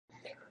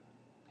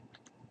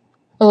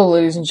Hello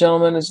ladies and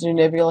gentlemen, it's New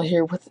Nebula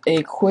here with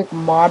a quick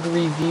mod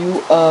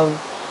review of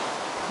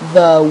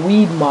the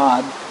weed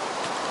mod.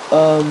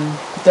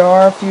 There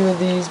are a few of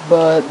these,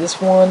 but this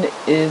one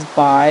is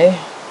by,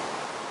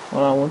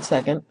 hold on one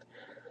second.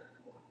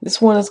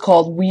 This one is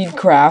called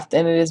WeedCraft,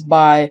 and it is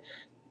by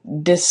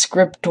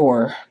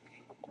Descriptor.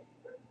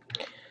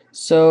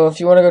 So if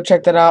you want to go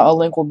check that out, a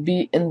link will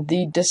be in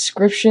the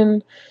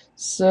description.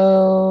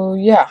 So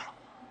yeah,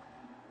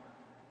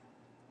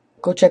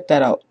 go check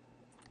that out.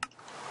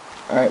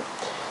 Alright.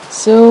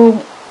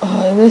 So,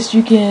 in this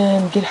you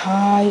can get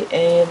high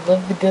and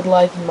live the good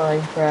life in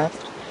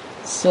Minecraft.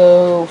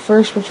 So,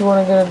 first what you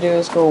want to do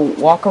is go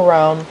walk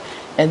around,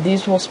 and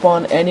these will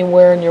spawn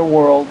anywhere in your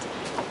world,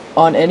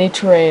 on any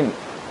terrain,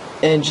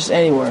 and just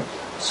anywhere.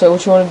 So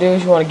what you want to do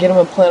is you want to get them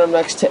and plant them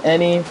next to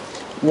any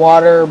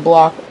water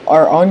block,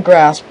 or on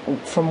grass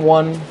from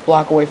 1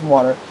 block away from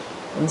water.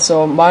 And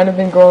so mine have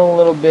been growing a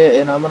little bit,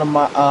 and I'm going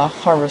to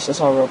harvest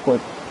this all real quick.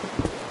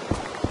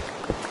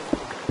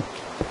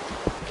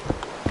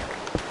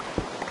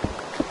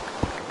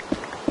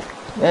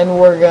 Then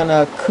we're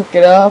gonna cook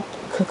it up,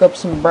 cook up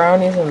some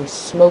brownies, and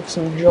smoke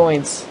some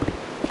joints.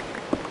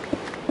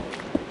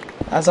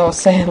 As I was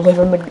saying,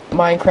 living the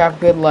Minecraft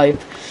good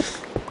life.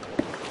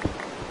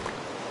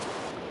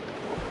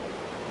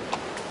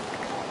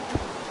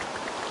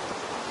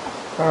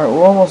 Alright,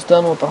 we're almost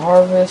done with the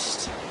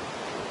harvest.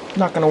 I'm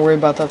not gonna worry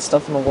about that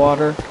stuff in the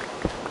water,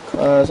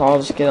 because I'll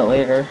just get it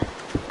later.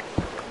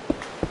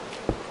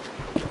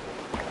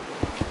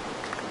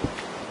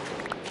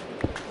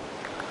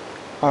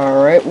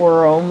 Alright,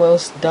 we're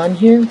almost done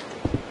here.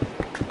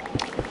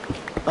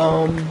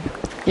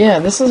 Yeah,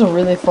 this is a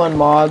really fun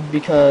mod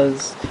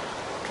because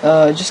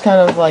just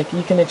kind of like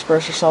you can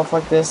express yourself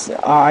like this.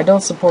 I don't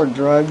support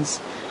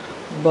drugs,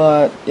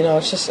 but you know,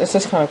 it's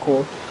just kind of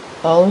cool.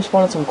 Let me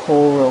spawn in some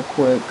coal real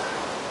quick.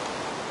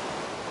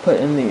 Put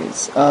in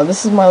these.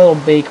 This is my little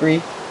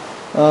bakery.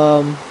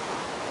 And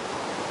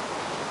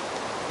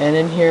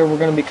in here we're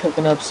gonna be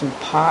cooking up some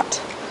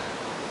pot.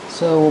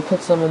 So we'll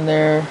put some in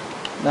there.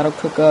 That'll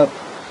cook up.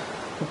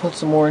 We'll put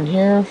some more in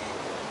here.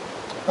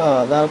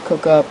 That'll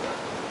cook up.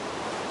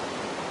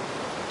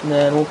 And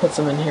then we'll put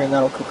some in here and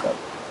that'll cook up.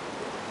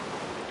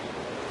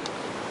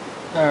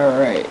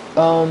 Alright.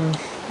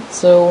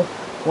 So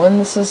when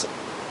this is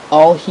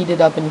all heated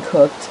up and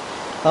cooked,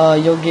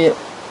 you'll get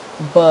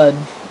bud.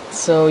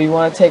 So you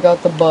want to take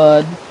out the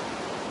bud,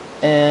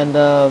 and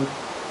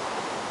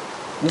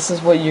this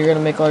is what you're gonna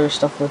make all your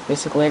stuff with.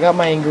 Basically, I got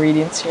my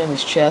ingredients here in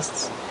these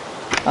chests.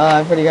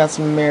 I've already got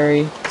some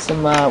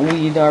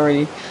weed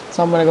already,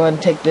 so I'm gonna go ahead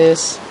and take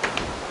this,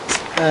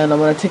 and I'm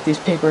gonna take these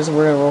papers and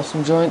we're gonna roll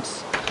some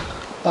joints.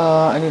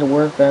 I need a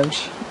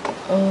workbench.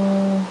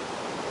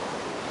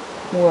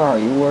 Where are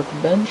you,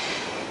 workbench?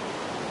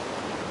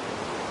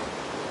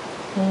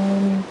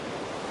 I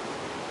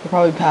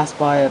probably passed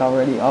by it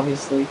already,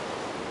 obviously.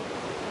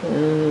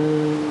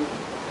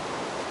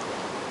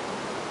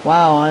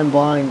 Wow, I'm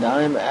blind.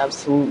 I'm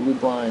absolutely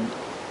blind.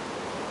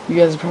 You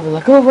guys are probably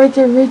like, oh, right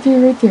there, right there,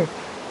 right there.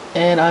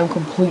 And I'm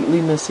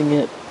completely missing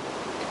it.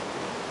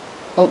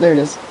 Oh, there it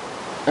is.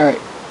 Alright,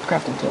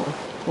 crafting table.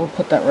 We'll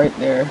put that right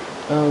there.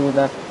 Oh,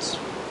 that's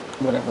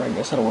whatever, I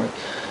guess that'll work.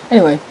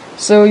 Anyway,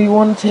 so you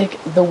want to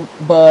take the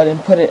bud and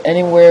put it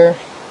anywhere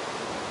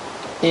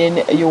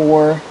in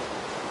your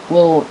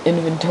little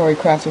inventory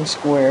crafting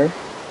square,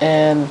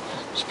 and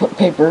just put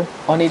paper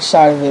on each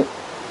side of it,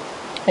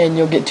 and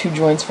you'll get 2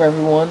 joints for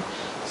every one.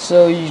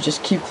 So you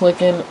just keep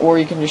clicking, or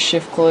you can just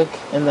shift click,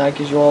 and that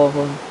gives you all of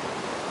them.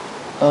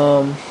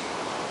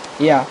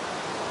 Yeah.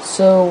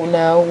 So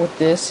now with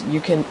this, you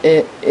can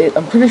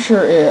I'm pretty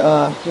sure it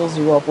heals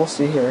you up. We'll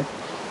see here.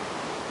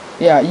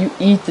 Yeah, you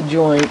eat the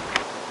joint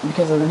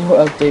because of the new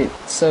update.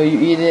 So you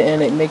eat it,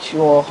 and it makes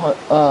you all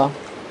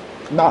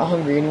not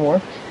hungry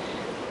anymore,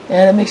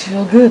 and it makes you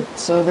feel good.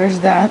 So there's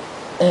that.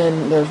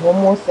 And there's one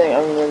more thing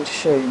I'm going to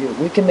show you.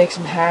 We can make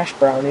some hash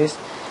brownies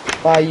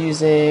by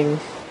using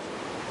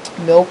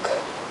milk,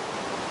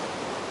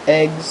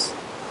 eggs,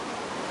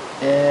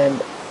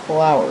 and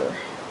flour.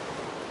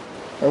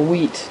 Or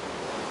wheat.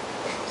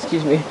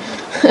 Excuse me.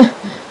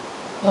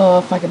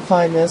 If I can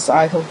find this,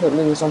 I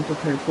completely was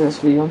unprepared for this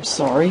video. I'm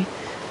sorry.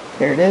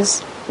 There it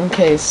is.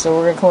 Okay, so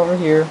we're going to come over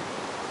here.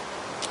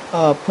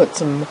 Put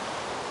some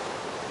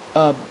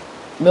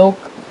milk,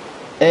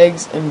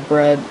 eggs, and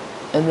bread.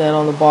 And then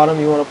on the bottom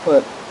you want to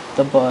put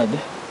the bud.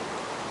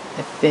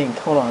 I think.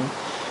 Hold on.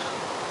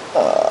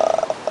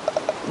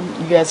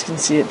 You guys can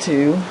see it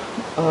too.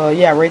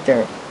 Yeah, right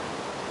there.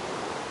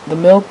 The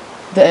milk,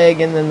 the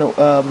egg, and then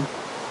the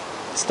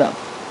stuff.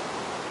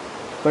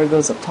 But it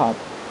goes up top.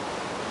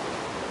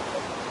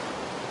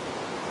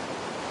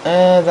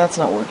 That's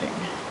not working.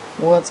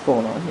 What's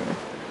going on here?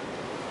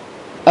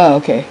 Oh,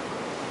 okay.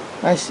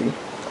 I see.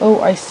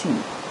 Oh, I see.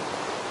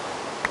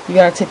 You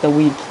gotta take the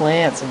weed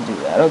plants and do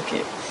that.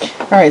 Okay.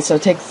 Alright, so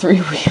take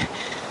 3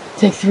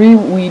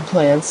 weed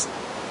plants,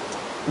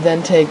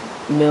 then take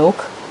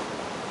milk,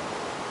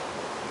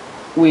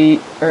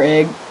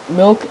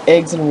 milk,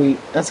 eggs, and wheat.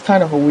 That's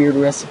kind of a weird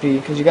recipe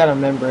because you gotta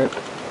remember it.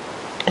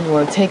 And you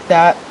want to take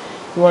that,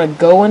 you want to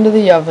go into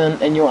the oven,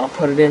 and you want to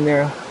put it in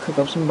there, cook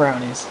up some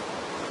brownies.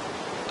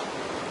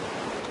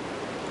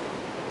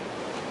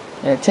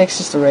 And it takes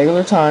just a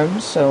regular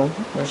time, so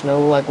there's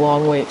no like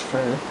long wait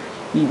for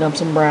eating up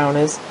some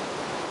brownies.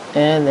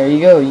 And there you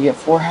go, you get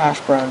 4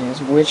 hash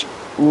brownies, which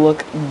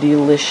look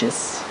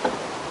delicious.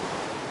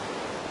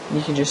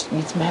 You can just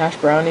eat some hash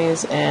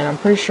brownies, and I'm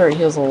pretty sure it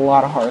heals a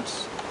lot of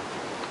hearts.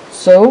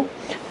 So,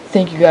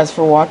 thank you guys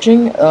for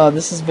watching.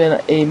 This has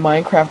been a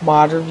Minecraft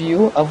mod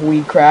review of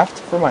WeedCraft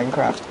for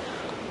Minecraft.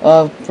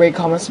 Rate,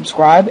 comment,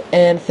 subscribe,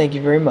 and thank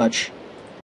you very much.